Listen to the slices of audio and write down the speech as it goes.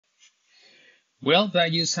Well, I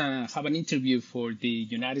just have an interview for the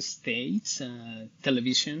United States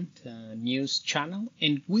television news channel,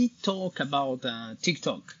 and we talk about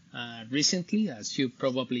TikTok. Recently, as you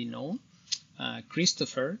probably know,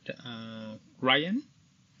 Christopher Ryan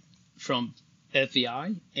from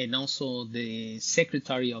FBI and also the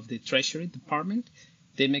Secretary of the Treasury Department,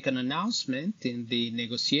 they make an announcement in the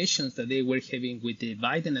negotiations that they were having with the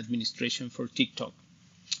Biden administration for TikTok.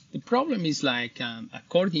 The problem is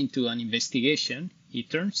according to an investigation, it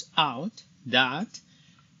turns out that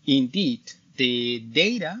indeed the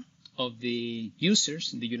data of the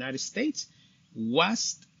users in the United States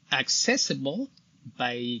was accessible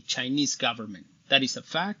by Chinese government. That is a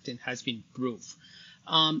fact and has been proved.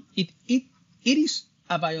 It is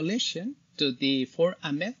a violation to the Fourth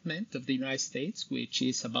Amendment of the United States, which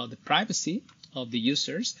is about the privacy of the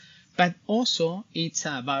users, but also it's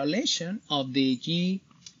a violation of the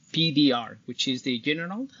GDPR, which is the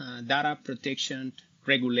General Data Protection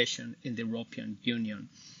Regulation in the European Union.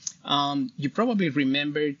 You probably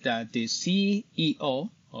remember that the CEO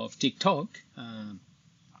of TikTok,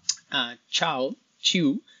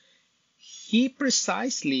 Chu, he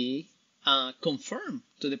precisely confirmed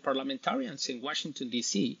to the parliamentarians in Washington,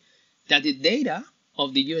 D.C., that the data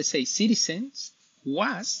of the USA citizens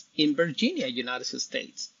was in Virginia, United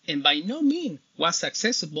States, and by no means was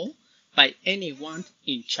accessible by anyone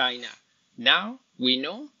in China. Now we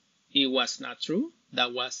know it was not true.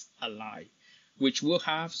 That was a lie, which will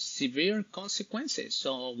have severe consequences.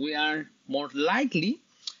 So we are more likely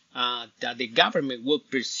that the government will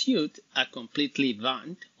pursue a completely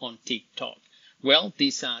ban on TikTok. Well,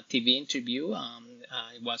 this TV interview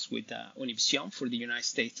was with Univision for the United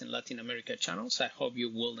States and Latin America channels. I hope you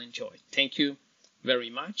will enjoy. Thank you very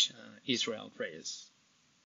much, Israel Reyes.